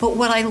But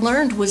what I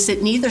learned was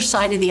that neither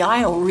side of the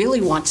aisle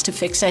really wants to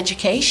fix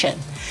education.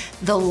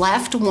 The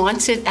left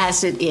wants it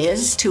as it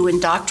is, to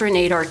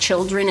indoctrinate our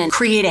children and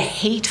create a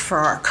hate for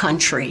our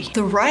country.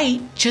 The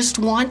right just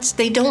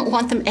they don't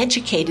want them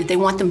educated, they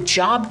want them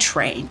job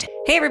trained.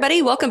 Hey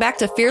everybody, welcome back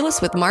to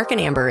Fearless with Mark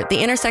and Amber,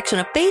 the intersection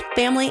of faith,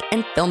 family,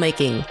 and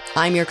filmmaking.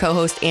 I'm your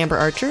co-host Amber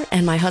Archer,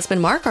 and my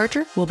husband Mark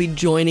Archer will be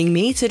joining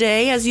me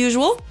today as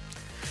usual.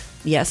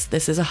 Yes,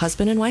 this is a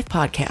husband and wife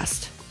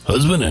podcast.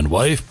 Husband and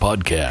Wife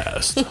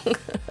Podcast.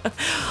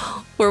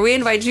 Where we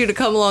invite you to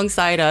come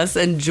alongside us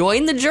and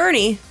join the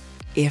journey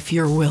if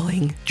you're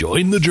willing.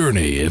 Join the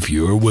journey if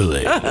you're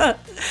willing.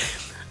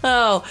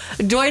 Join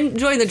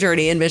the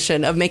journey and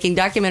mission of making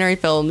documentary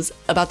films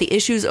about the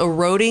issues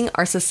eroding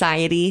our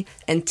society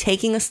and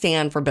taking a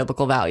stand for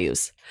biblical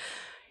values.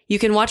 You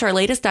can watch our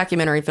latest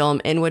documentary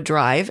film, Inwood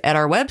Drive, at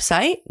our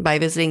website by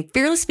visiting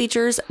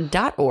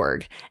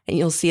fearlessfeatures.org, and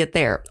you'll see it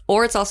there.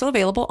 Or it's also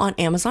available on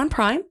Amazon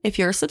Prime if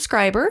you're a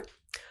subscriber.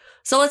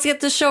 So let's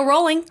get this show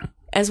rolling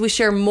as we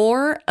share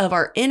more of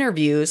our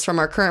interviews from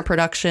our current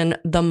production,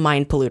 The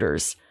Mind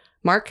Polluters.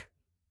 Mark,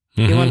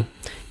 you want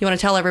to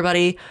tell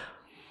everybody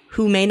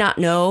who may not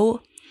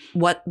know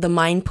what The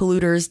Mind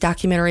Polluters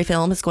documentary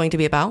film is going to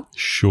be about?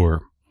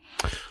 Sure.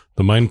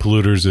 The Mind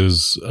Polluters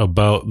is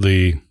about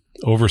the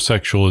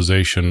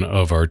over-sexualization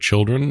of our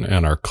children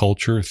and our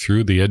culture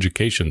through the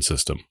education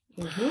system.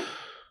 Mm-hmm.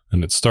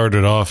 And it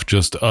started off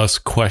just us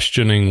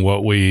questioning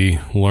what we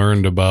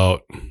learned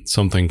about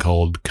something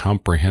called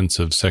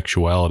comprehensive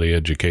sexuality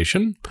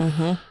education,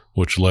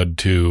 which led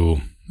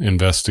to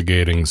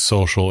investigating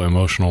social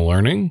emotional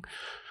learning.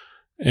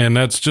 And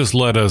that's just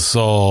led us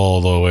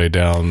all the way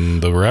down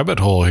the rabbit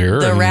hole here.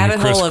 The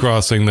rabbit hole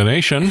crisscrossing the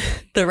nation.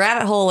 The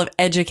rabbit hole of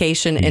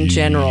education in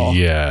general.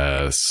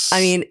 Yes. I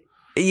mean,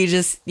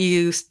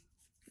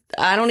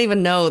 I don't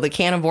even know, the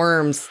can of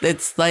worms.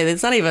 It's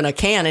not even a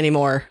can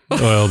anymore.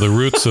 Well, the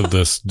roots of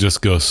this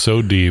just go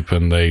so deep,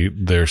 and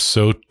they're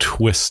so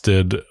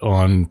twisted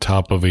on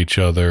top of each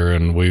other.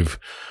 And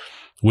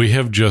we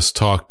have just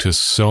talked to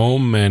so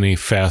many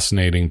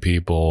fascinating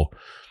people,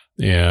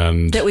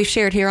 and that we've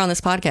shared here on this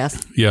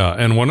podcast. Yeah.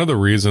 And one of the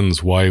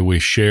reasons why we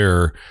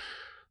share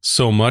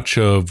so much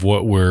of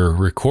what we're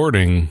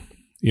recording,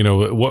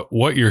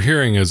 what you're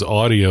hearing is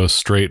audio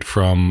straight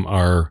from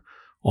our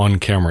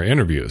on-camera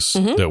interviews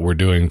that we're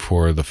doing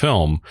for the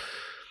film.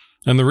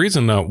 And the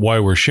reason why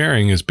we're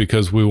sharing is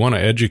because we want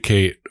to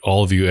educate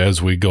all of you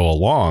as we go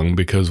along,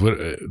 because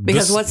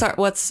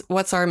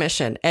what's our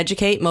mission?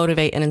 Educate,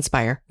 motivate, and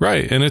inspire.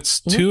 Right. And it's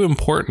too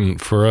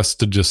important for us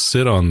to just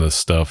sit on this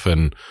stuff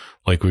and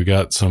like we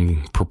got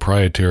some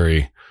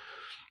proprietary,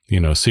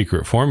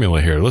 secret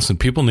formula here. Listen,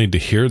 people need to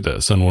hear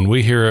this. And when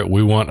we hear it,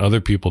 we want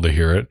other people to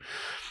hear it.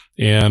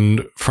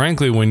 And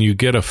frankly, when you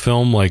get a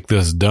film like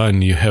this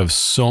done, you have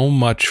so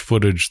much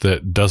footage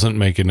that doesn't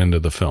make it into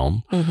the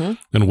film. Mm-hmm.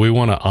 And we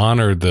want to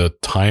honor the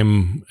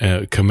time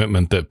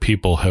commitment that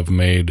people have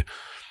made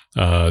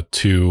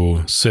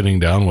to sitting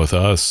down with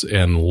us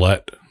and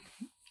let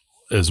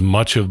as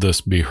much of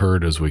this be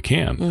heard as we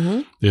can.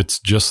 Mm-hmm. It's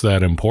just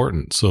that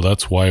important. So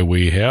that's why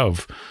we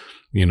have,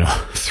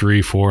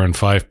 3, 4, and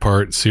 5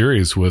 part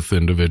series with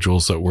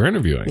individuals that we're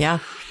interviewing. Yeah.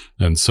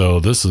 And so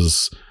this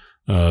is...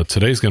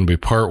 today's going to be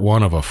part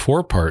 1 of a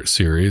 4-part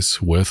series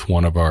with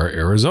one of our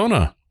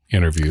Arizona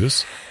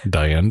interviews,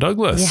 Diane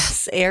Douglas.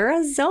 Yes,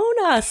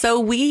 Arizona. So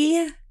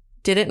we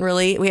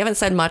haven't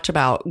said much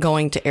about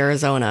going to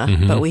Arizona,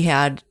 but we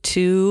had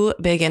 2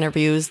 big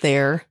interviews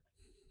there.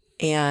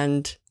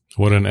 And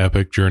what an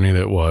epic journey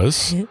that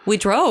was. We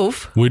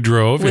drove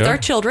with our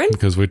children,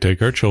 because we take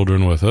our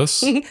children with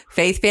us.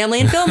 Faith, family,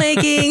 and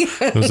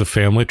filmmaking. It was a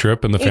family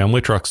trip in the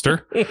family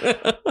truckster.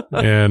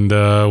 And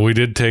we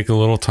did take a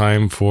little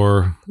time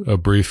for a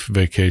brief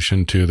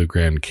vacation to the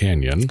Grand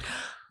Canyon.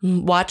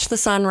 Watch the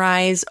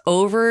sunrise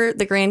over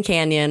the Grand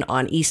Canyon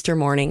on Easter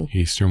morning.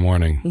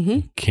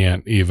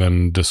 Can't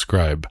even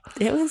describe.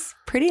 It was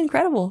pretty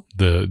incredible.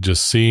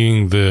 Just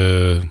seeing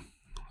the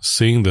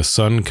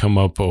sun come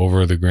up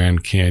over the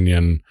Grand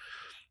Canyon,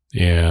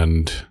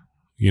 and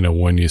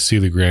when you see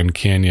the Grand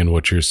Canyon,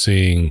 what you're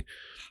seeing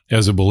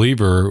as a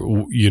believer,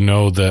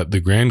 that the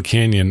Grand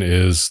Canyon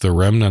is the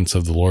remnants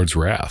of the Lord's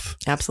wrath.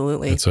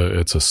 Absolutely. It's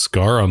a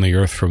scar on the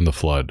earth from the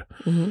flood.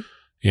 Mm-hmm.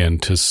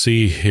 And to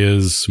see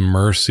his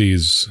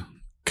mercies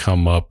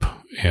come up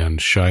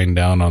and shine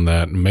down on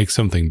that and make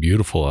something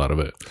beautiful out of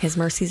it. His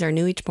mercies are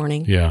new each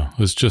morning. Yeah. It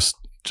was just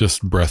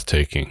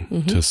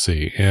breathtaking to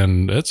see.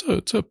 And it's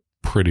a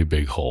pretty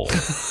big hole.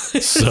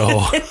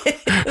 So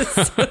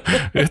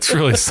it's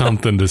really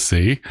something to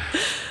see.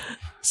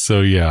 So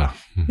yeah,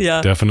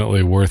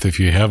 definitely worth. If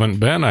you haven't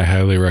been, I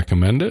highly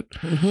recommend it.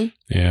 Mm-hmm.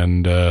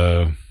 And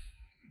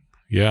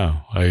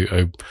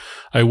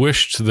I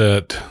wished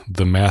that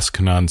the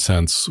mask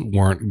nonsense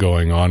weren't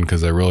going on,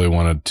 because I really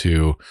wanted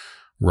to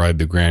ride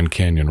the Grand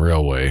Canyon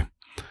Railway,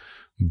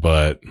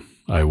 but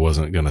I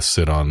wasn't going to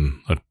sit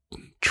on a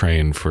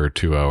train for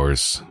 2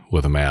 hours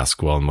with a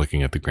mask while I'm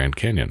looking at the Grand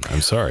Canyon.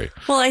 I'm sorry.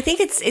 Well, I think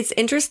it's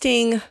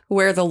interesting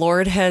where the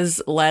Lord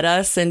has led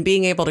us, and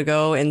being able to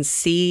go and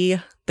see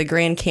the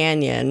Grand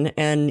Canyon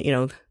and, you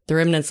know, the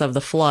remnants of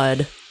the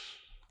flood.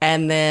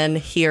 And then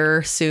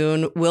here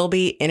soon we'll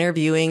be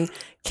interviewing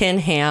Ken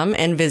Ham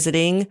and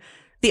visiting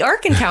the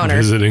Ark Encounter.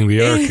 Visiting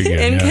the Ark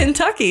again. in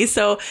Kentucky.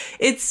 So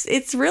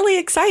it's really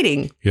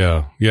exciting.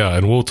 Yeah. Yeah.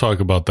 And we'll talk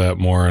about that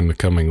more in the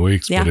coming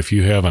weeks. Yeah. But if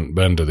you haven't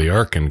been to the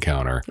Ark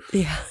Encounter,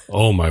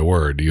 oh my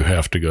word, you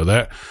have to go.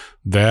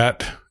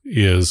 That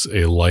is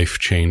a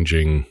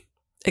life-changing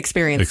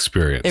experience.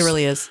 It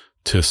really is.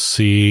 To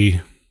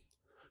see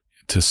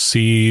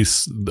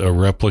a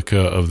replica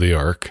of the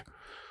Ark,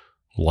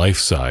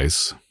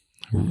 life-size,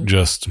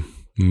 just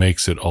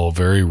makes it all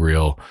very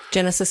real.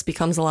 Genesis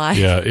becomes alive.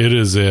 Yeah, it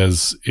is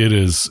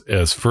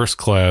as first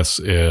class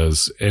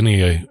as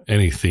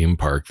any theme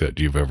park that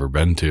you've ever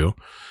been to.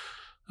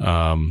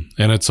 And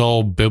it's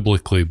all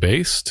biblically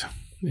based,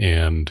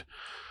 and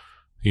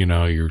you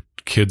know, your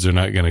kids are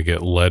not going to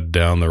get led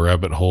down the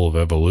rabbit hole of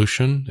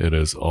evolution. It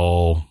is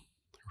all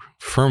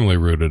firmly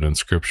rooted in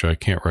scripture. I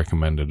can't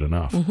recommend it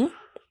enough. Mm-hmm.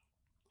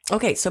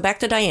 Okay, so back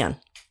to Diane.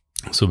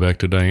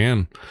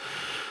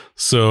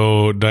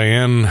 So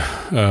Diane,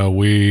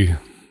 we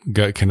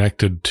got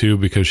connected to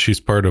because she's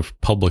part of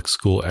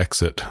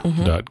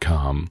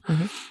publicschoolexit.com.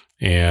 Mm-hmm.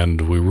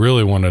 And we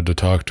really wanted to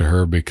talk to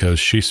her because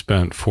she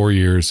spent 4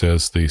 years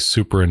as the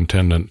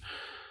superintendent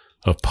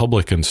of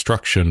public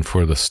instruction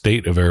for the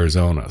state of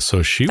Arizona.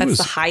 So that's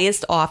the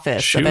highest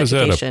office she of was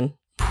education. At a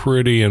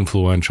pretty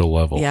influential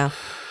level. Yeah.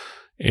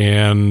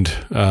 And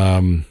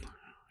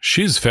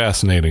she's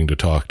fascinating to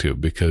talk to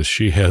because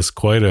she has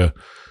quite a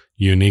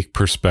unique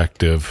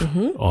perspective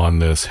on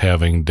this,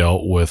 having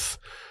dealt with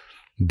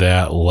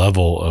that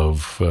level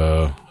of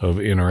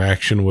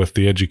interaction with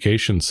the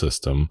education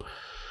system.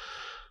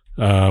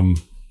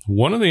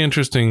 One of the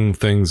interesting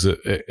things,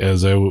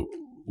 as I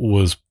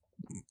was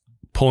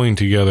pulling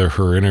together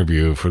her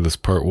interview for this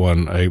part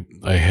one,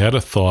 I had a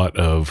thought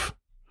of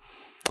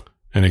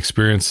an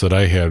experience that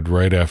I had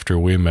right after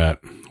we met,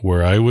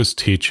 where I was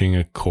teaching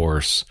a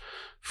course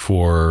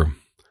for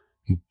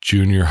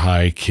junior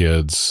high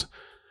kids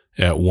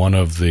at one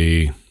of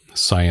the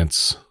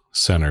science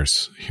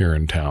centers here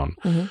in town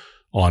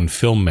on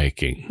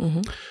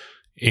filmmaking.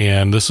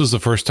 And this was the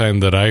first time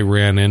that I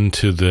ran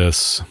into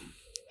this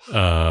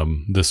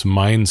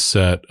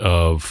mindset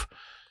of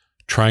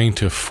trying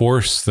to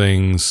force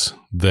things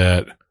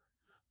that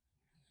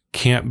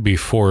can't be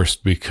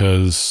forced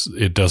because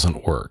it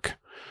doesn't work.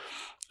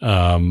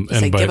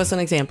 Give us an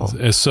example.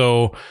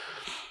 So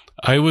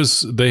they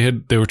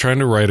were trying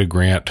to write a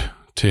grant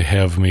to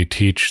have me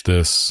teach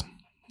this.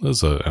 It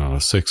was a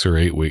 6 or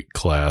 8 week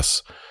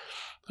class,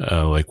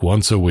 like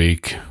once a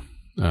week,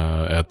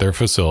 at their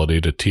facility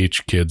to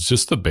teach kids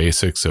just the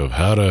basics of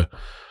how to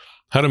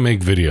make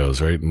videos,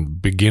 right?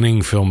 And beginning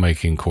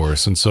filmmaking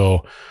course. And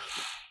so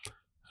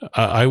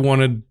I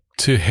wanted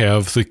to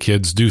have the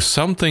kids do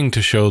something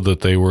to show that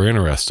they were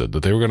interested,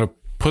 that they were going to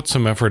put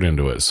some effort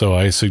into it. So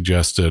I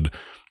suggested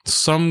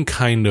some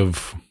kind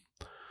of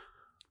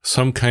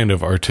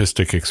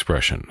artistic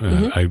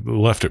expression. I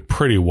left it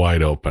pretty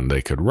wide open.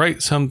 They could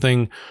write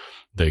something,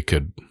 they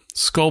could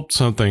sculpt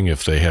something.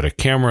 If they had a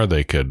camera,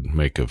 they could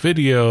make a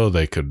video,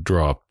 they could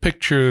draw a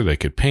picture, they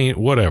could paint,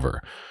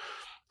 whatever.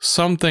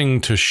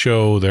 Something to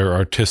show their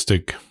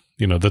artistic,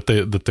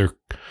 that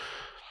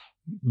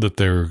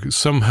they're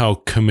somehow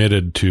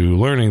committed to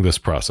learning this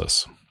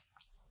process.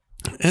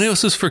 And it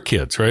was just for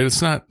kids, right?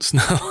 It's not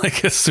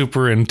like a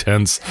super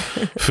intense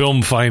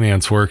film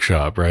finance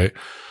workshop, right?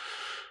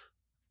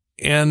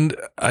 And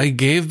I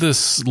gave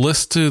this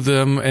list to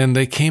them, and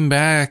they came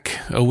back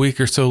a week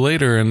or so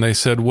later and they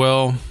said,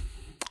 well,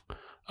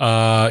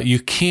 you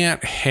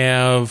can't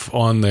have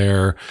on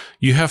there,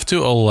 you have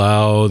to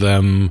allow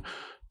them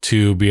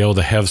to be able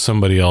to have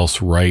somebody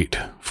else write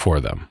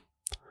for them.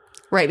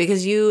 Right,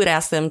 because you would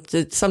ask them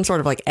to some sort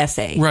of like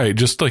essay. Right,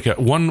 just like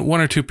one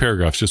or two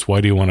paragraphs, just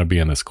why do you want to be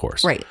in this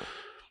course? Right.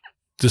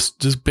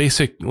 Just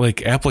basic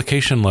like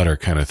application letter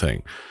kind of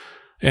thing.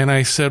 And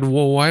I said,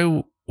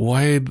 well,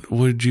 why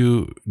would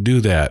you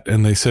do that?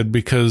 And they said,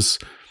 because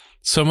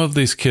some of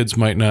these kids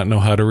might not know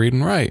how to read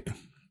and write.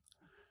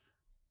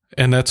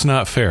 And that's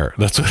not fair.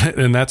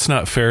 That's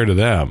not fair to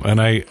them.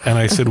 And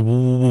I said,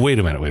 wait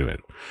a minute.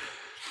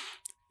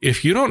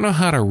 If you don't know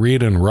how to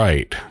read and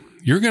write,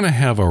 you're going to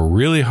have a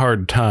really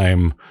hard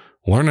time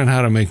learning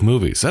how to make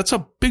movies. That's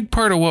a big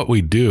part of what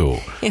we do.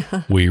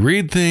 Yeah. We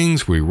read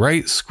things, we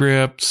write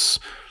scripts.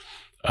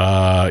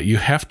 You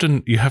have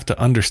to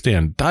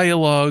understand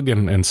dialogue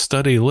and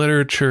study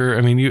literature.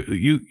 I mean,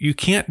 you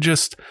can't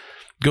just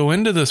go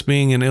into this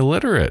being an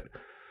illiterate.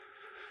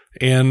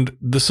 And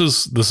this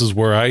is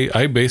where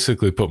I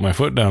basically put my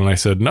foot down and I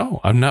said,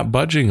 no, I'm not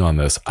budging on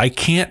this. I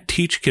can't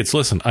teach kids.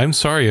 Listen, I'm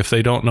sorry if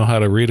they don't know how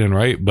to read and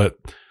write, but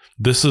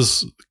this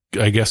is,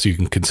 I guess you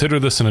can consider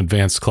this an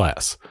advanced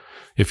class.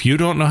 If you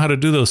don't know how to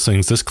do those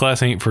things, this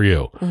class ain't for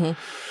you. Mm-hmm. And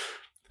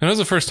it was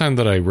the first time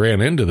that I ran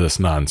into this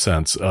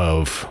nonsense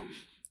of,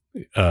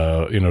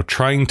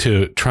 trying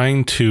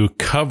to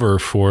cover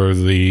for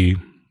the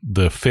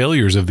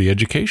failures of the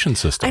education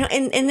system.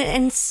 And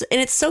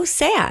it's so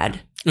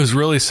sad. It was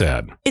really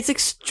sad. It's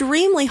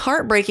extremely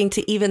heartbreaking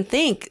to even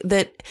think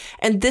that,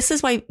 and this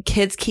is why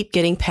kids keep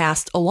getting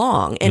passed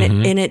along, and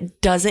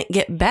it doesn't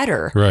get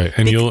better. Right.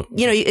 And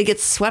it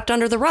gets swept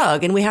under the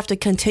rug, and we have to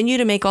continue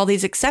to make all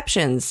these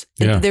exceptions.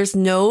 Yeah. There's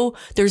no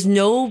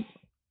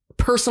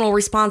personal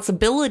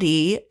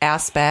responsibility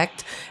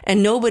aspect,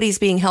 and nobody's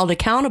being held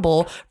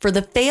accountable for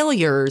the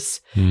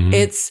failures.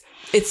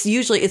 It's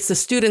usually the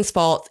student's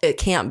fault. It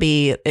can't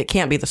be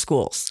the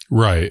schools.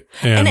 Right.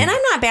 And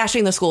I'm not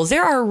bashing the schools.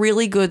 There are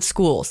really good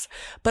schools,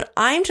 but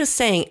I'm just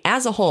saying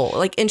as a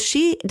whole,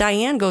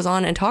 Diane goes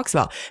on and talks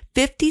about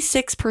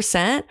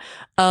 56%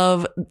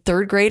 of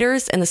third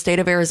graders in the state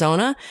of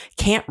Arizona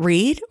can't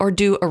read or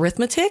do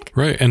arithmetic.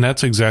 Right. And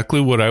that's exactly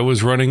what I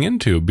was running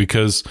into,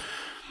 because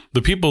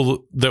the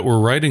people that were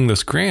writing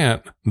this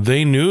grant,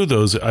 they knew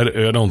those.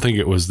 I don't think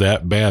it was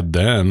that bad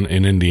then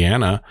in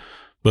Indiana,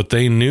 but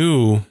they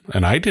knew,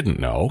 and I didn't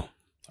know.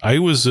 I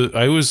was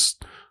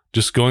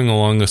just going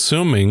along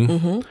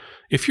assuming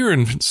if you're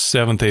in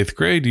 7th, 8th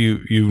grade,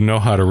 you know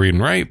how to read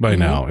and write by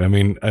now. I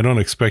mean, I don't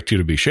expect you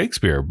to be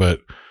Shakespeare,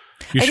 but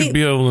you should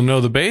be able to know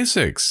the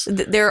basics.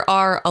 There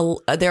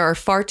are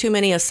far too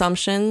many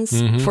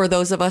assumptions for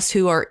those of us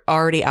who are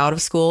already out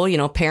of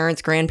school,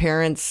 parents,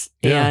 grandparents,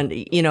 and,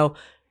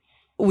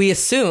 we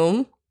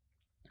assume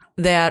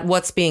that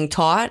what's being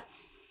taught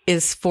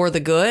is for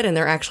the good and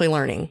they're actually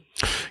learning.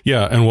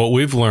 Yeah. And what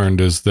we've learned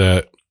is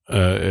that,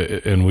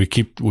 and we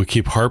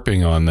keep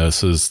harping on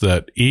this, is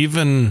that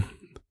even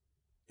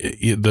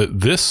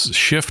this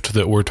shift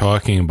that we're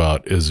talking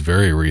about is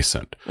very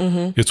recent.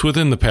 It's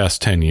within the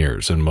past 10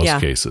 years in most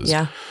cases.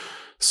 Yeah.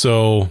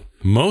 So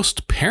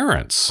most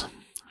parents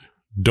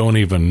don't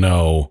even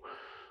know.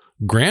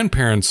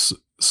 Grandparents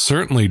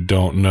certainly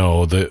don't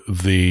know that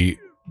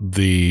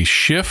the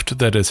shift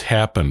that has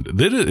happened.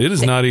 It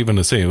is not even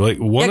the same.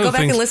 Go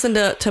back and listen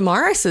to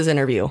Morris's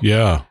interview.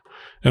 Yeah.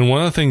 And one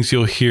of the things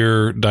you'll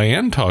hear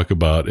Diane talk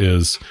about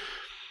is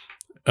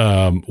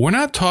we're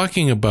not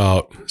talking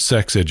about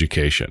sex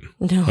education.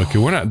 No. Okay,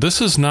 we're not.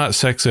 This is not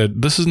sex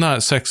ed. This is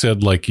not sex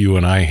ed like you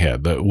and I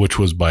had, which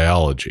was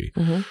biology.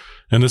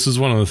 And this is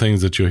one of the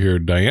things that you'll hear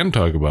Diane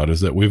talk about,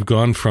 is that we've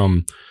gone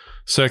from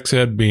sex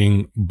ed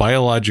being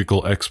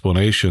biological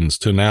explanations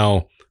to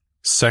now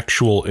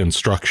sexual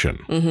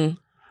instruction.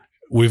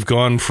 We've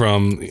gone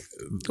from,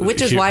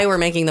 which is why we're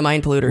making the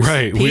mind polluters.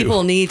 Right.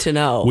 People need to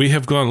know. We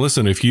have gone,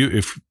 listen, if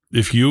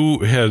you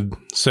had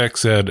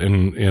sex ed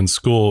in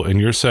school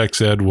and your sex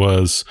ed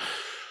was,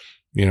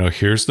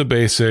 here's the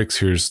basics,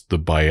 here's the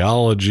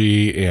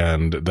biology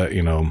and that,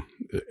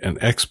 an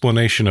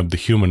explanation of the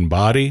human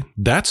body.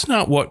 That's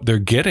not what they're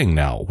getting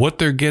now. What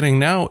they're getting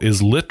now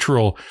is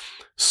literal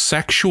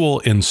sexual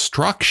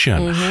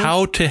instruction,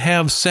 how to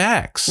have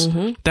sex.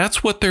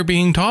 That's what they're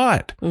being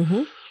taught.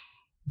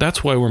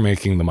 That's why we're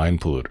making the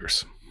mind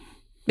polluters.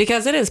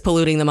 Because it is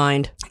polluting the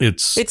mind.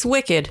 It's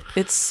wicked.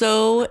 It's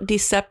so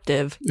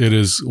deceptive. It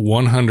is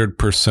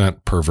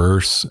 100%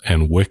 perverse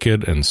and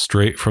wicked and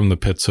straight from the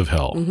pits of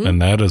hell.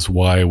 And that is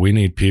why we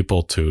need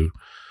people to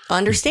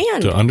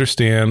understand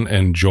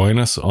and join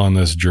us on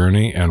this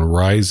journey and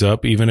rise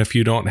up. Even if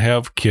you don't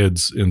have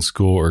kids in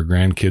school or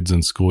grandkids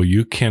in school,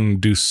 you can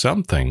do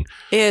something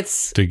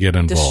to get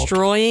involved.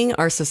 Destroying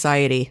our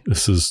society. It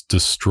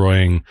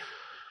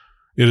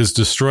is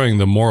destroying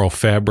the moral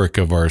fabric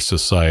of our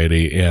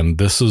society. And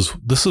this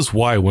is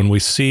why when we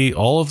see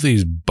all of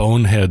these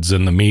boneheads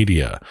in the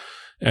media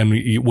and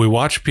we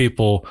watch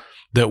people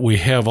that we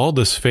have all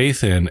this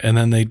faith in, and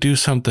then they do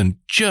something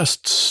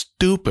just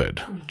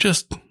stupid,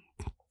 just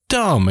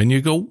dumb, and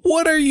you go,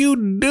 what are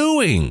you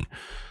doing?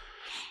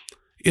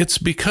 It's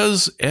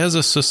because as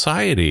a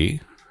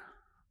society,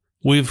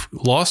 we've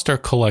lost our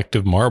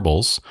collective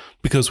marbles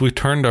because we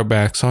turned our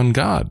backs on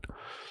God.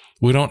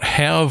 We don't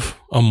have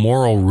a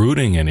moral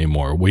rooting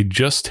anymore. We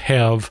just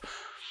have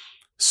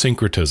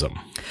syncretism.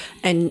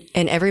 And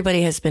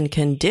everybody has been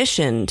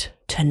conditioned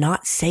to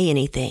not say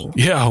anything.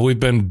 Yeah, we've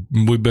been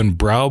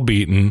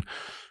browbeaten.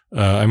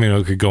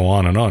 I could go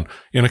on and on.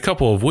 In a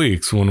couple of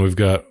weeks, when we've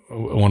got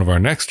one of our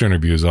next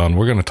interviews on,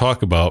 we're going to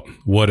talk about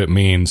what it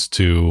means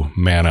to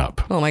man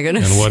up. Oh my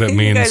goodness. And what it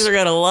means you guys are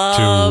going to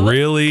love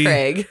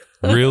Craig.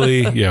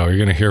 You're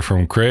going to hear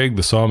from Craig,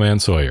 the Sawman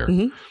Sawyer,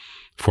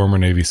 former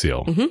Navy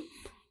SEAL.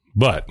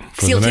 But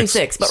for SEAL the Team next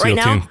 6, but SEAL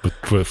right now,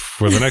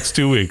 for the next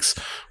 2 weeks,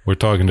 we're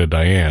talking to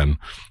Diane,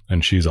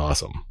 and she's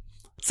awesome.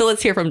 So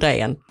let's hear from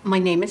Diane. My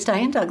name is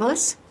Diane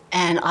Douglas,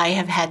 and I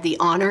have had the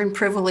honor and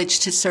privilege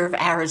to serve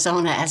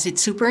Arizona as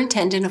its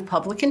superintendent of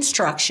public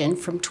instruction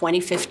from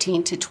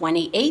 2015 to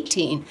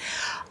 2018.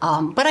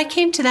 But I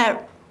came to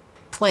that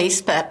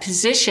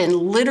position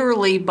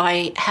literally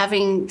by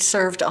having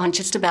served on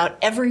just about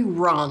every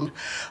rung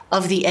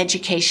of the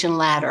education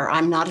ladder.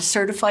 I'm not a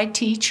certified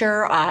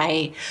teacher.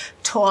 I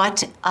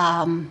taught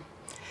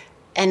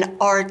an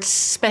arts,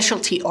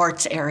 specialty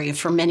arts area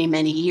for many,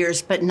 many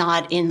years, but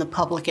not in the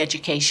public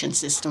education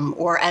system,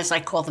 or as I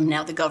call them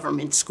now, the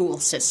government school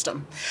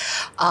system.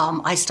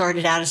 I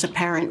started out as a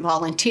parent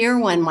volunteer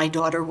when my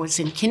daughter was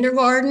in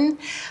kindergarten,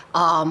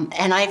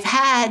 and I've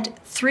had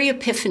 3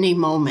 epiphany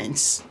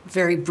moments,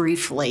 very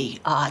briefly,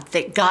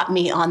 that got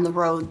me on the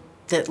road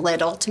that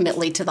led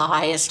ultimately to the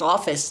highest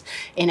office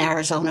in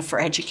Arizona for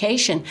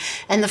education.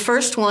 And the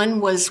first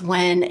one was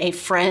when a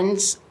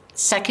friend's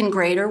second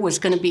grader was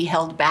going to be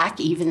held back,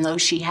 even though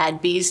she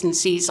had B's and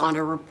C's on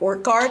her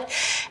report card.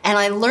 And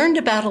I learned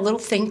about a little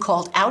thing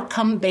called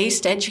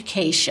outcome-based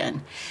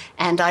education.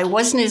 And I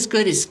wasn't as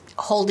good as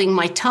holding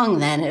my tongue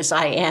then as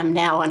I am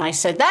now. And I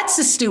said, that's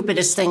the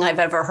stupidest thing I've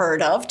ever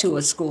heard of, to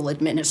a school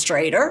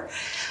administrator.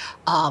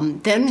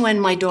 Then when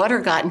my daughter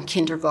got in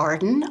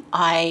kindergarten,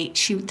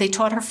 they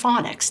taught her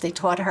phonics. They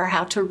taught her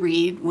how to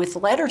read with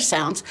letter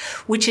sounds,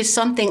 which is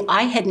something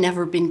I had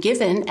never been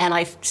given. And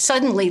I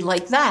suddenly,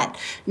 like that,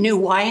 knew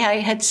why I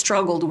had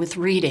struggled with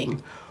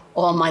reading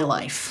all my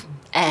life.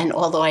 And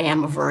although I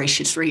am a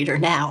voracious reader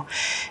now.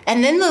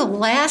 And then the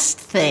last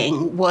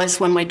thing was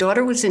when my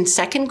daughter was in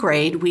second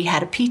grade, we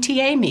had a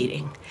PTA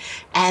meeting.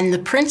 And the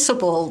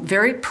principal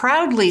very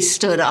proudly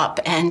stood up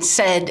and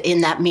said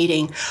in that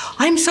meeting,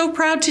 I'm so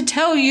proud to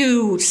tell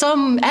you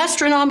some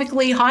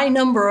astronomically high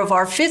number of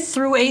our 5th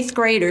through 8th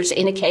graders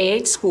in a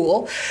K-8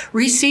 school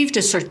received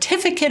a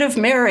certificate of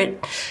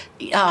merit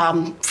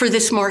for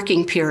this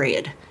marking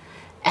period.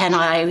 And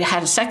I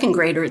had a second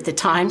grader at the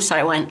time, so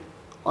I went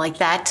like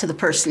that to the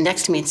person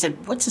next to me and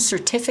said, what's a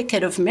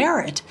certificate of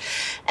merit?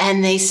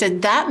 And they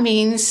said, that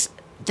means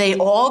they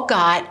all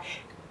got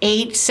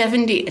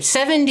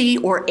 70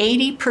 or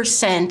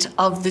 80%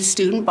 of the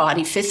student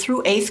body, 5th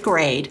through 8th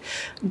grade,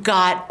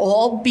 got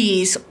all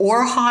B's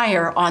or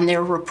higher on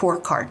their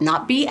report card.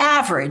 Not B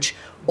average,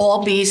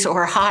 all B's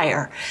or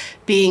higher.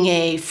 Being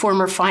a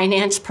former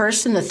finance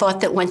person, the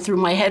thought that went through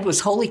my head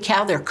was, holy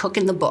cow, they're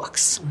cooking the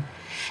books.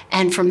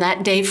 And from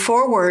that day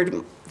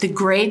forward, the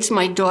grades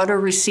my daughter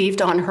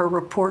received on her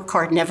report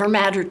card never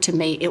mattered to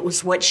me. It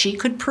was what she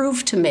could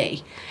prove to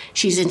me.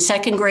 She's in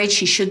second grade.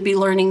 She should be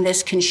learning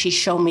this. Can she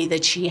show me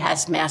that she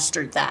has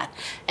mastered that?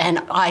 And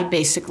I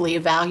basically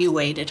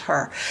evaluated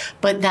her.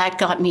 But that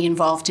got me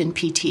involved in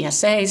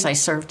PTSAs. I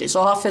served as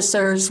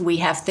officers. We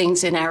have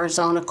things in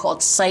Arizona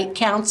called site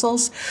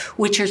councils,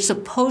 which are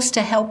supposed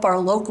to help our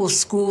local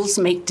schools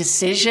make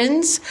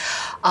decisions.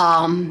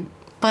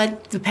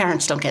 But the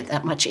parents don't get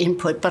that much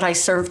input. But I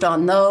served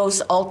on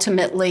those.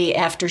 Ultimately,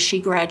 after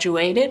she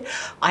graduated,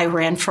 I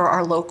ran for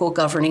our local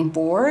governing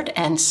board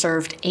and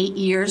served 8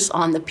 years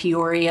on the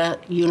Peoria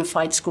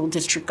Unified School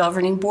District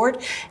Governing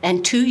Board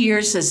and 2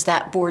 years as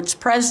that board's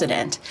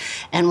president.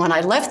 And when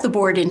I left the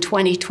board in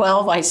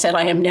 2012, I said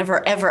I am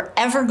never, ever,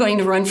 ever going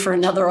to run for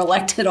another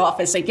elected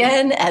office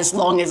again as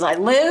long as I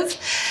live.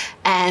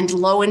 And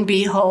lo and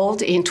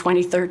behold, in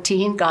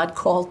 2013, God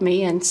called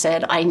me and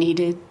said I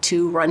needed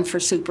to run for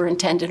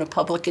superintendent of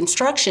public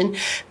instruction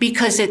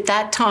because at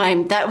that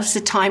time, that was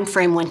the time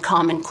frame when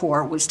Common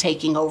Core was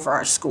taking over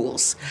our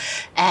schools.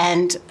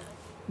 And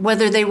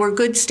whether they were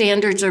good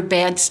standards or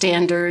bad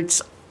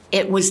standards,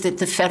 it was that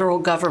the federal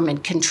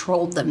government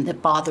controlled them that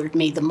bothered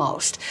me the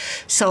most.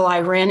 So I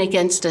ran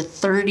against a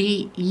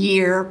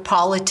 30-year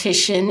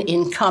politician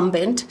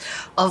incumbent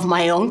of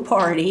my own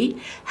party,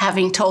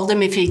 having told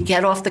him if he'd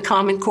get off the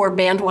Common Core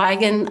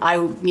bandwagon, I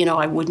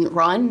wouldn't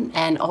run.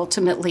 And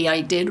ultimately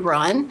I did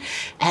run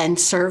and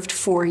served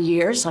 4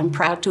 years. I'm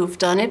proud to have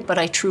done it, but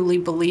I truly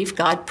believe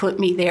God put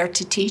me there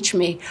to teach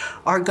me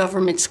our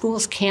government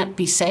schools can't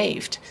be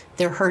saved.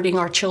 They're hurting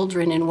our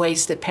children in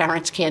ways that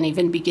parents can't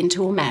even begin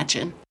to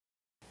imagine.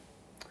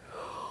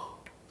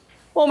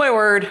 Oh, my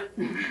word.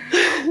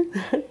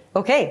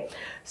 Okay,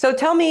 so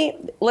tell me,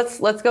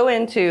 let's go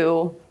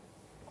into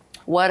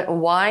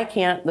why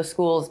can't the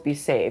schools be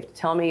saved?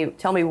 Tell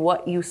me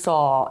what you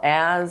saw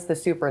as the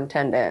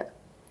superintendent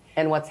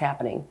and what's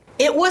happening.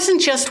 It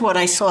wasn't just what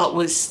I saw it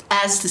was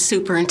as the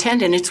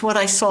superintendent. It's what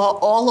I saw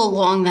all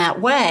along that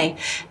way.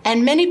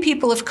 And many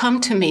people have come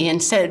to me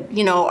and said,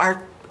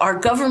 our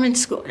government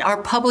school,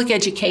 our public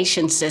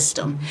education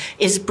system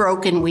is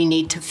broken. We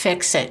need to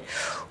fix it.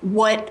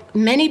 What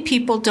many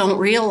people don't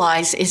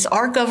realize is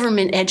our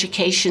government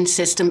education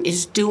system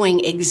is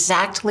doing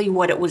exactly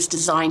what it was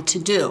designed to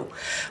do.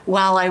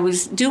 While I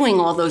was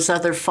doing all those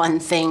other fun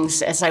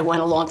things as I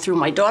went along through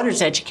my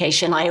daughter's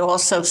education, I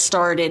also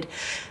started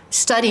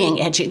studying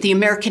the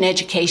American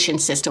education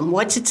system.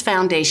 What's its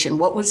foundation?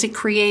 What was it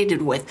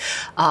created with?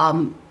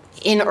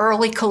 In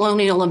early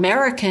colonial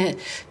America,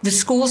 the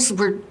schools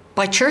were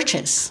by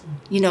churches.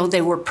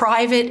 They were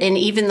private, and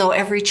even though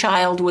every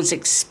child was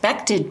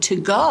expected to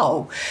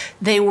go,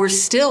 they were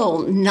still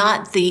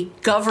not the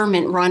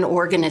government-run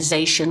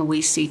organization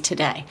we see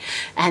today.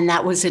 And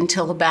that was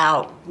until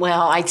about,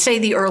 I'd say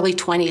the early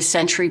 20th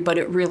century, but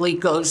it really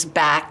goes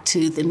back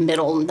to the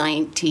middle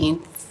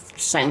 19th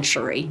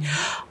century.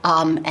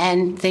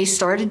 And they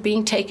started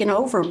being taken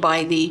over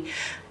by the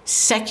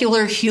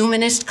secular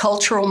humanist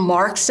cultural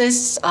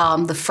Marxists.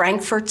 The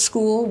Frankfurt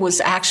School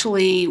was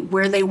actually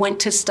where they went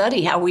to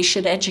study how we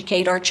should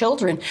educate our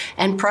children.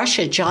 And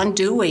Prussia, John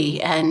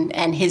Dewey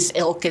and his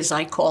ilk, as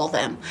I call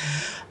them.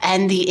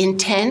 And the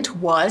intent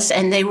was,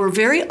 and they were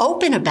very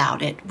open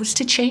about it, was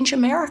to change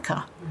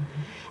America.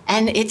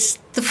 And it's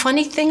the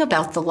funny thing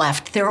about the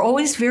left. They're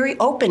always very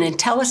open and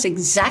tell us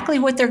exactly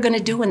what they're going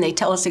to do, and they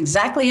tell us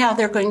exactly how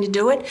they're going to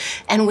do it,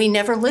 and we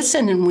never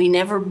listen and we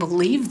never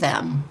believe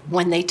them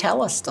when they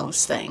tell us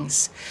those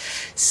things.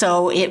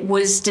 So it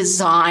was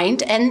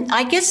designed, and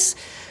I guess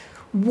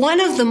one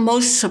of the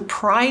most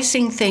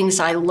surprising things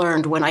I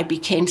learned when I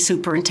became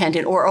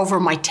superintendent, or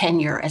over my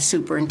tenure as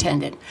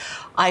superintendent,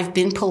 I've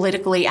been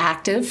politically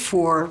active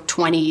for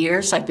 20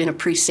 years. I've been a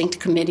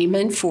precinct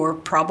committeeman for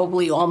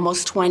probably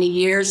almost 20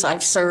 years.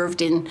 I've served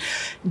in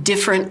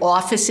different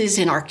offices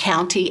in our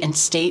county and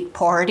state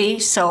party,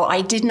 so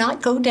I did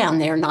not go down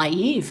there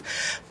naive.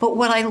 But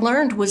what I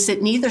learned was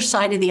that neither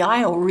side of the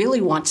aisle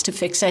really wants to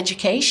fix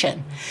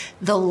education.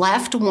 The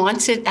left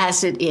wants it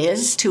as it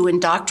is, to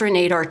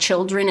indoctrinate our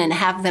children and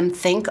have them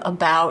think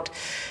about,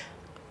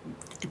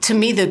 to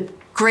me, the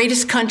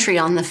greatest country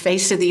on the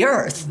face of the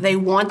earth. They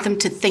want them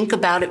to think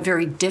about it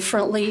very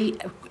differently,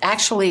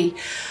 actually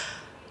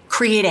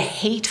create a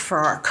hate for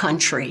our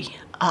country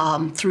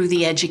through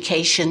the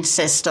education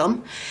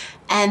system.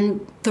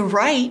 And the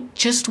right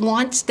just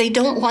they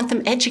don't want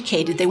them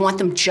educated. They want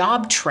them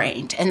job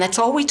trained. And that's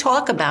all we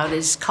talk about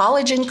is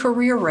college and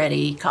career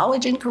ready,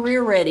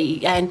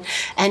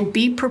 and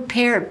be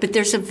prepared. But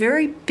there's a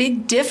very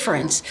big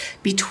difference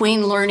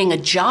between learning a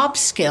job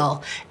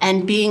skill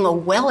and being a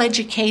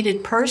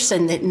well-educated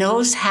person that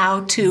knows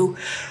how to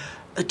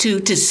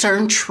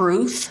discern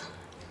truth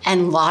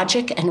and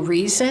logic and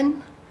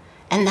reason.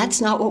 And that's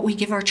not what we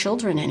give our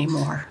children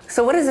anymore.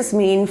 So what does this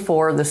mean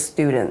for the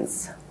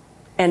students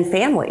and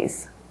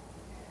families?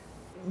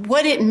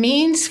 What it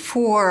means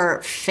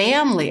for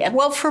family,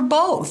 well, for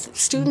both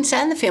students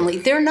and the family,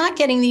 they're not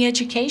getting the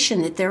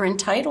education that they're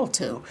entitled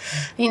to.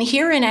 I mean,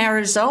 here in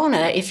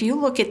Arizona, if you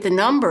look at the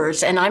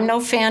numbers, and I'm no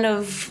fan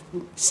of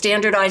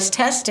standardized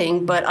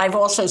testing, but I've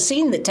also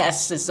seen the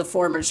tests as the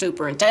former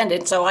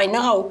superintendent, so I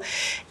know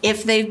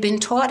if they've been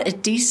taught a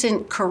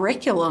decent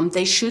curriculum,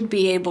 they should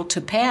be able to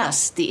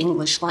pass the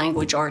English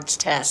language arts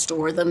test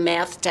or the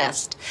math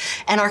test.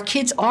 And our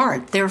kids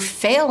aren't. They're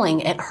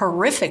failing at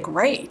horrific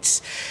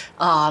rates.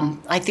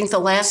 I think the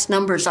last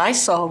numbers I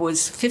saw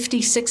was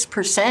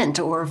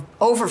 56% or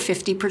over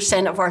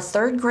 50% of our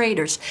third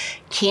graders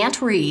can't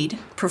read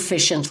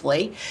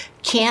proficiently,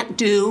 can't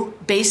do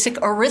basic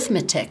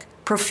arithmetic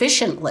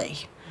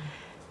proficiently.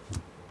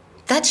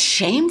 That's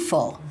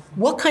shameful.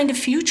 What kind of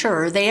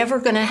future are they ever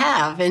going to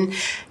have? And,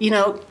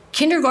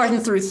 kindergarten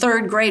through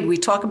third grade, we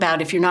talk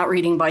about if you're not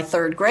reading by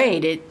third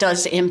grade, it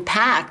does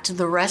impact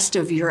the rest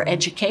of your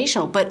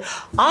educational. But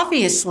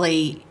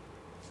obviously,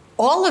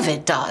 all of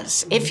it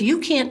does. If you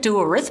can't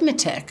do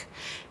arithmetic,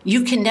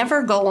 you can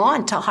never go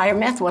on to higher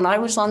math. When I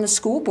was on the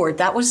school board,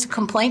 that was the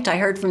complaint I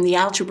heard from the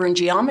algebra and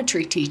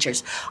geometry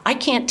teachers. I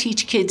can't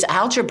teach kids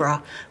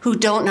algebra who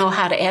don't know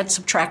how to add,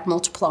 subtract,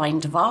 multiply,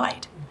 and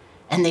divide.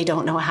 And they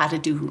don't know how to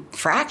do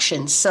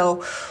fractions.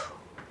 So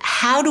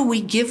how do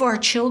we give our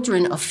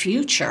children a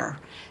future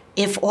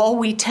if all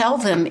we tell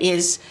them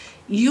is,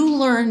 you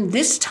learn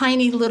this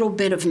tiny little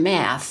bit of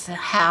math,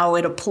 how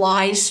it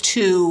applies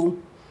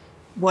to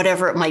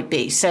whatever it might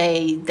be.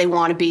 Say they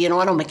want to be an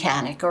auto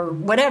mechanic or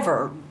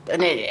whatever,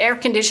 an air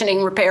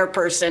conditioning repair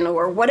person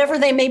or whatever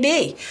they may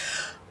be.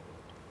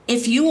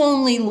 If you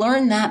only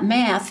learn that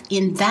math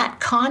in that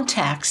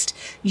context,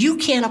 you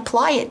can't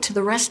apply it to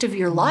the rest of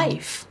your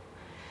life.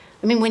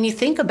 I mean, when you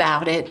think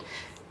about it,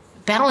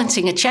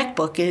 balancing a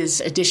checkbook is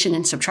addition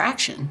and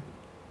subtraction.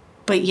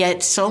 But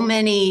yet so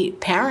many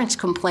parents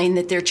complain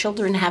that their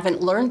children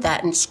haven't learned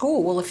that in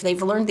school. Well, if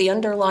they've learned the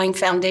underlying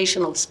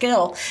foundational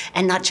skill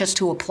and not just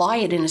to apply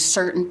it in a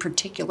certain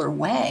particular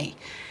way,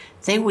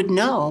 they would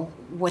know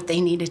what they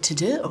needed to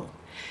do.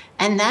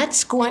 And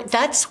that's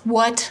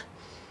what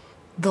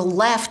the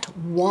left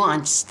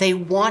wants. They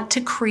want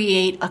to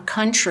create a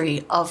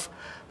country of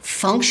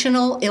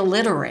functional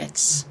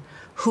illiterates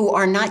who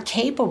are not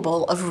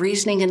capable of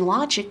reasoning and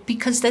logic,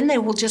 because then they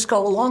will just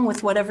go along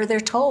with whatever they're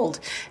told.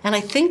 And I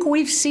think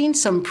we've seen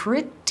some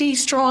pretty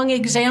strong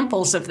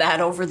examples of that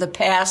over the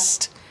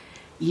past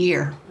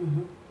year.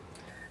 Mm-hmm.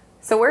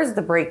 So where's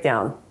the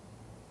breakdown?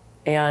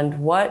 And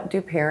what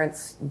do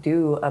parents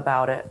do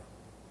about it?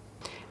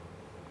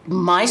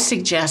 My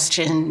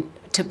suggestion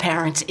to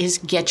parents is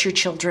get your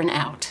children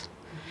out.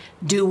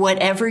 Do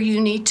whatever you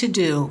need to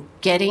do.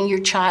 Getting your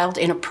child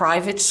in a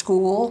private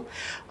school,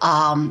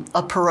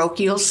 a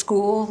parochial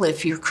school.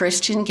 If you're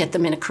Christian, get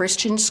them in a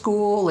Christian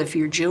school. If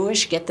you're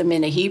Jewish, get them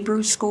in a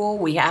Hebrew school.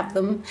 We have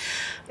them,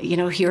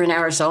 here in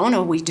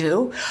Arizona, we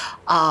do.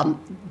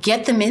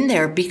 Get them in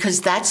there,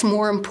 because that's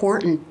more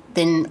important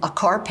than a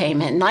car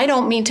payment. And I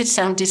don't mean to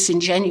sound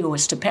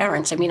disingenuous to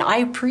parents. I mean, I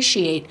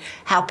appreciate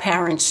how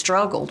parents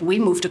struggled. We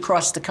moved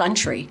across the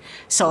country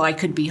so I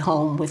could be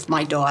home with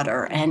my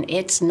daughter, and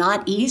it's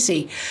not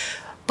easy.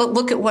 But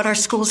look at what our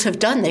schools have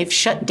done. They've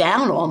shut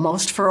down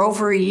almost for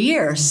over a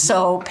year.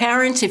 So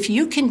parents, if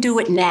you can do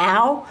it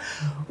now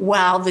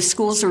while the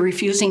schools are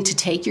refusing to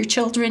take your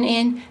children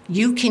in,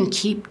 you can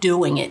keep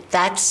doing it.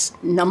 That's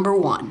number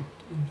one.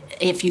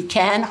 If you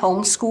can,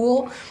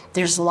 homeschool.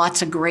 There's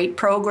lots of great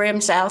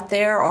programs out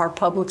there. Our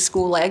public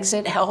school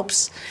exit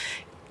helps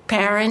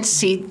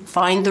parents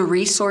find the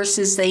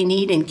resources they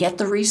need and get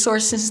the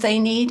resources they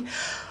need.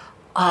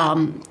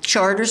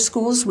 Charter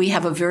schools, we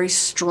have a very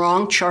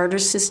strong charter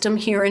system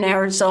here in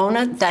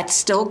Arizona. That's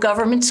still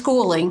government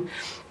schooling,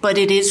 but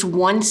it is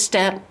one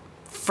step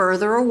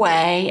further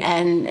away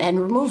and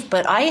removed.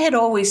 But I had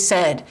always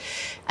said,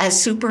 as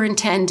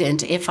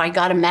superintendent, if I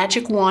got a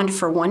magic wand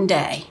for one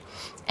day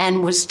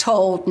and was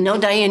told, no,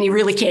 Diane, you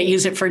really can't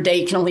use it for a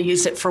day, you can only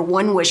use it for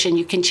one wish, and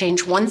you can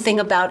change one thing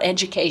about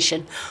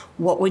education,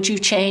 what would you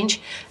change?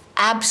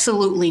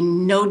 Absolutely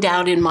no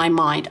doubt in my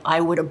mind,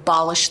 I would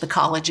abolish the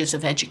colleges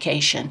of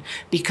education,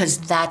 because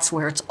that's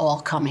where it's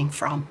all coming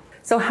from.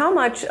 So how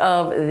much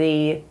of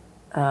the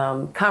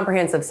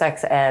comprehensive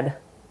sex ed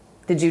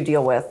did you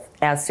deal with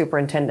as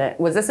superintendent?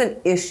 Was this an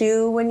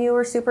issue when you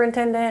were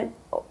superintendent?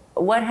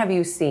 What have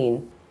you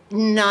seen?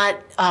 Not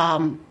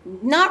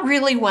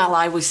really while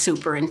I was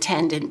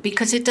superintendent,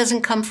 because it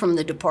doesn't come from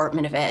the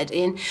Department of Ed.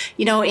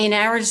 In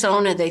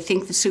Arizona, they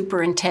think the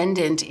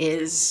superintendent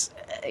is,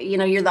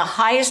 you're the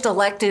highest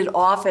elected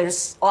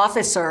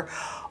officer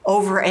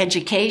over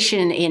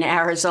education in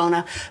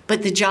Arizona,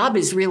 but the job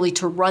is really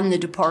to run the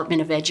Department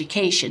of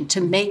Education,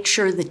 to make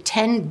sure the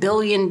 $10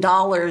 billion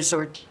or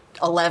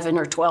 11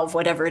 or 12,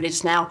 whatever it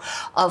is now,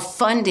 of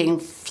funding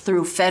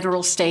through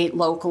federal, state,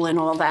 local, and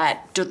all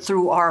that,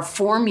 through our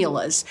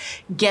formulas,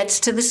 gets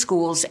to the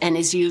schools and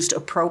is used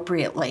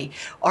appropriately.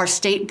 Our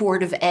State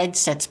Board of Ed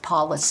sets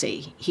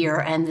policy here,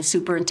 and the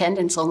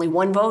superintendent's only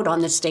one vote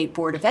on the State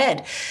Board of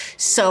Ed.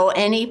 So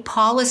any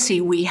policy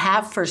we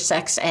have for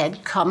sex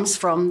ed comes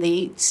from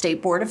the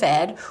State Board of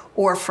Ed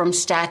or from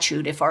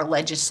statute, if our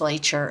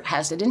legislature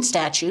has it in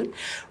statute.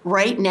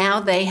 Right now,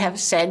 they have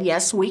said,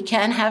 yes, we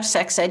can have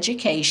sex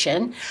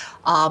education.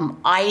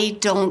 I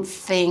don't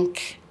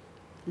think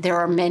there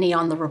are many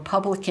on the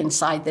Republican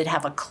side that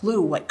have a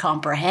clue what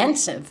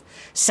comprehensive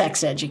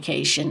sex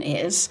education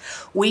is.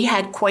 We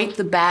had quite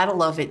the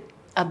battle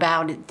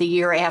about it the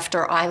year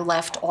after I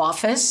left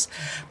office,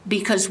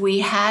 because we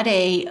had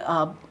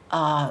a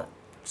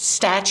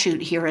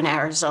statute here in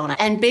Arizona.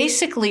 And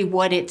basically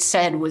what it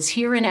said was,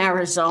 here in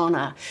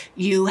Arizona,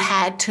 you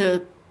had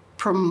to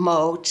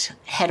promote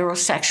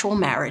heterosexual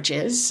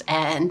marriages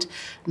and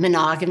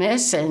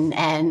monogamous,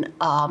 and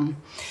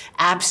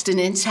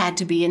abstinence had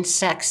to be in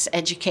sex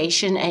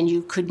education, and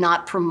you could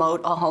not promote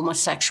a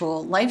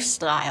homosexual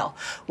lifestyle.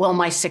 Well,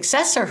 my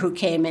successor, who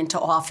came into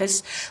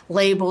office,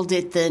 labeled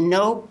it the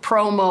No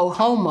Promo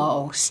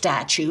Homo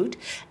statute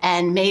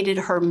and made it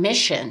her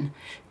mission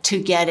to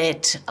get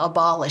it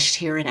abolished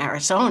here in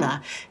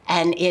Arizona.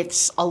 And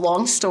it's a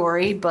long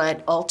story,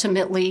 but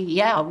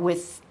ultimately,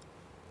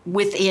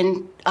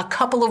 within a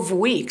couple of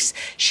weeks,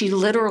 she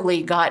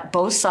literally got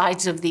both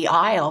sides of the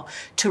aisle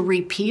to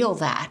repeal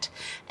that.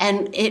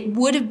 And it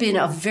would have been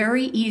a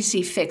very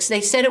easy fix.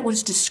 They said it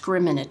was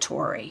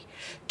discriminatory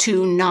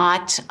to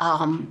not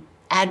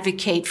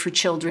advocate for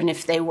children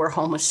if they were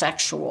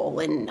homosexual,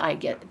 and I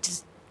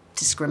get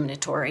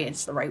discriminatory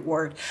is the right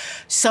word.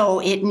 So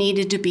it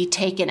needed to be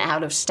taken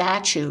out of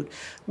statute.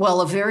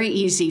 Well, a very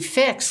easy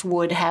fix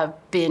would have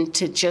been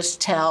to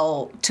just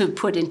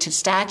put into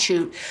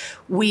statute,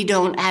 we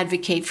don't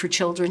advocate for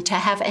children to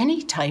have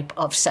any type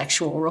of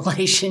sexual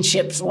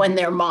relationships when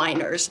they're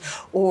minors,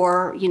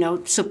 or,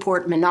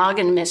 support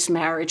monogamous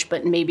marriage,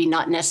 but maybe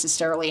not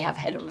necessarily have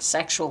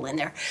heterosexual in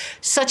there.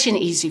 Such an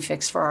easy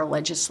fix for our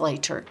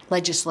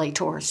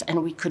legislators,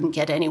 and we couldn't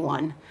get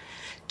anyone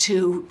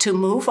to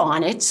move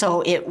on it,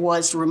 so it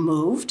was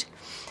removed.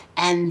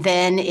 And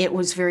then it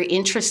was very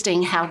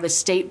interesting how the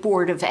State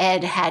Board of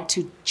Ed had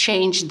to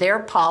change their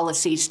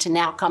policies to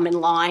now come in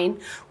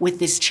line with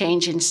this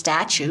change in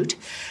statute.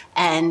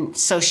 And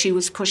so she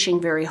was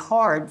pushing very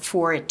hard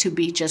for it to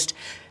be just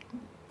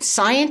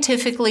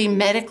scientifically,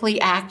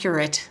 medically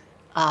accurate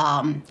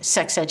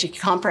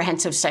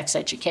comprehensive sex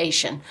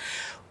education.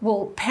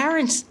 Well,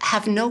 parents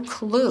have no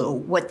clue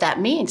what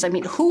that means. I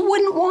mean, who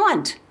wouldn't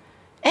want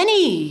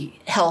any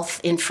health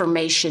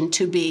information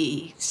to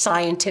be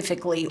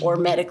scientifically or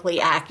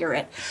medically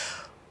accurate?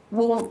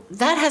 Well,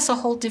 that has a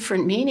whole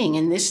different meaning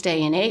in this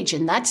day and age,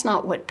 and that's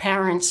not what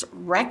parents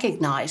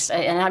recognize.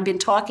 And I've been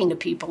talking to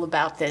people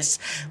about this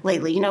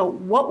lately.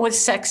 What was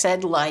sex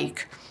ed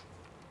like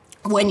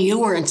when you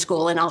were in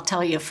school? And I'll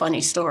tell you a funny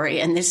story,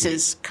 and this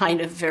is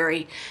kind of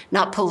very,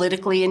 not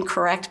politically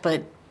incorrect,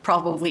 but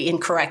probably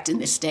incorrect in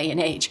this day and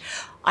age.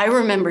 I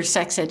remember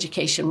sex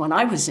education when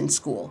I was in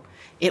school.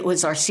 It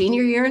was our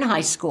senior year in high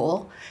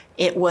school.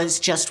 It was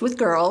just with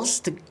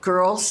girls. The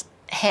girls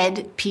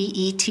head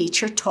PE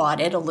teacher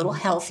taught it, a little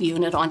health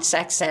unit on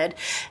sex ed.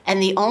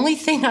 And the only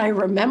thing I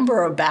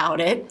remember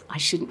about it, I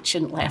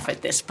shouldn't laugh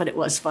at this, but it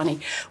was funny,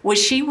 was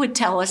she would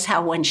tell us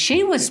how when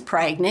she was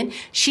pregnant,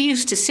 she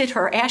used to sit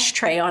her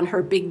ashtray on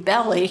her big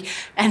belly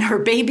and her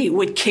baby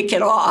would kick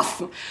it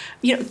off.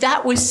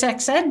 That was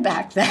sex ed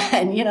back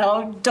then.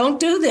 Don't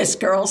do this,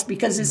 girls,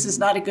 because this is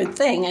not a good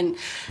thing. And,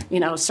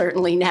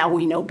 certainly now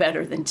we know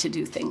better than to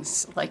do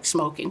things like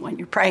smoking when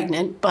you're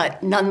pregnant,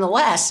 but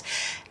nonetheless.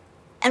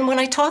 And when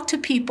I talk to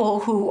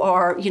people who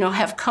are,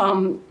 have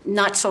come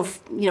not so,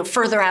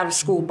 further out of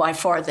school by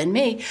far than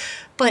me,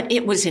 but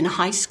it was in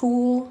high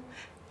school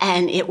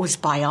and it was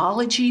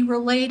biology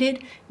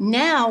related.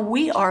 Now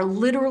we are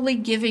literally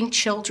giving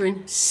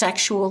children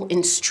sexual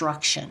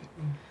instruction.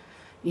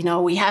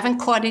 We haven't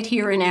caught it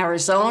here in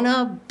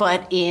Arizona,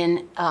 but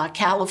in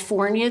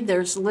California,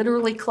 there's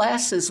literally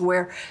classes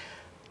where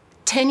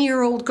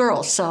 10-year-old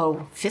girls,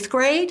 so 5th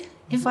grade,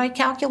 if I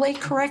calculate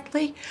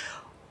correctly,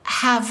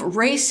 have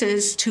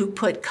races to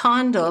put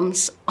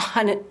condoms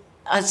on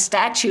a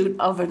statue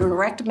of an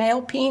erect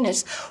male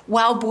penis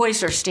while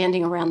boys are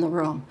standing around the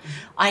room.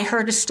 I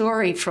heard a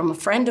story from a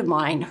friend of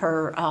mine,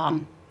 her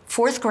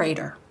 4th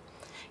grader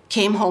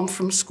came home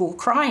from school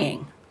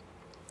crying.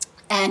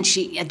 And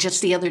she,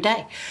 just the other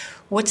day,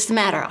 what's the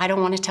matter? I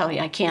don't want to tell you.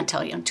 I can't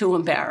tell you. I'm too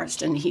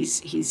embarrassed. And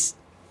he's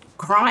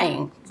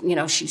crying.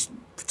 She's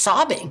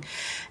sobbing.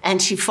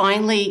 And she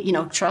finally,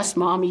 trust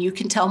mommy, you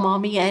can tell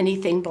mommy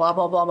anything, blah,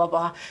 blah, blah, blah,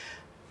 blah.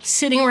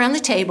 Sitting around the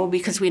table,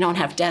 because we don't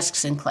have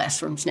desks in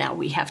classrooms now,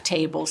 we have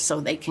tables so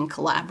they can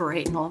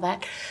collaborate and all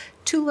that.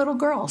 2 little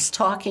girls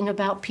talking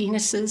about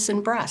penises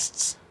and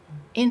breasts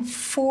in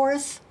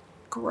 4th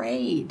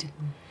grade.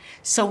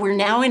 So we're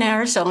now in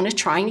Arizona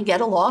trying to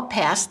get a law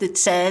passed that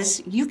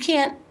says you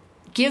can't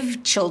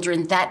give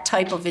children that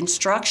type of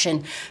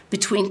instruction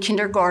between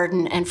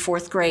kindergarten and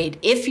 4th grade.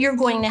 If you're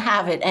going to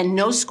have it, and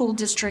no school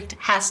district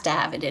has to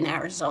have it in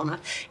Arizona,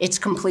 it's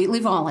completely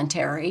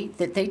voluntary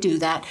that they do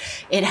that.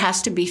 It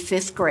has to be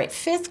 5th grade.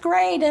 5th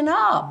grade and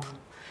up.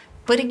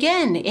 But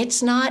again,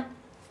 it's not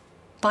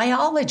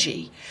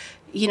biology.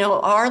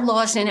 Our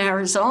laws in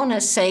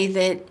Arizona say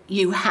that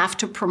you have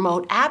to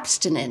promote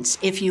abstinence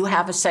if you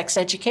have a sex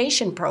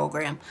education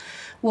program.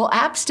 Well,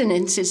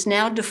 abstinence is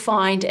now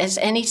defined as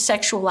any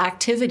sexual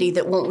activity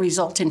that won't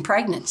result in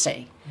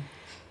pregnancy.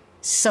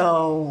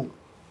 So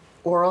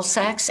oral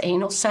sex,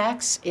 anal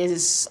sex,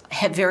 is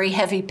very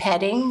heavy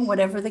petting,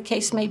 whatever the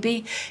case may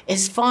be,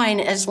 is fine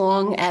as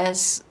long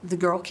as the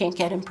girl can't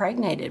get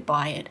impregnated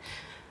by it.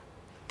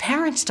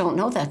 Parents don't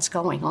know that's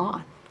going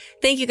on.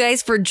 Thank you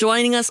guys for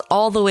joining us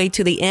all the way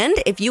to the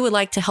end. If you would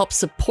like to help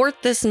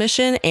support this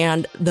mission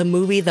and the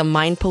movie, The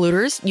Mind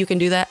Polluters, you can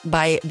do that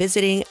by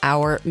visiting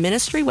our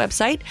ministry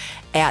website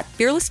at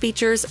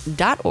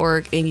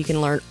fearlessfeatures.org, and you can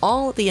learn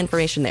all the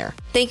information there.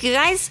 Thank you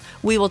guys.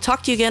 We will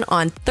talk to you again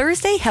on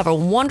Thursday. Have a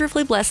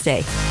wonderfully blessed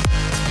day.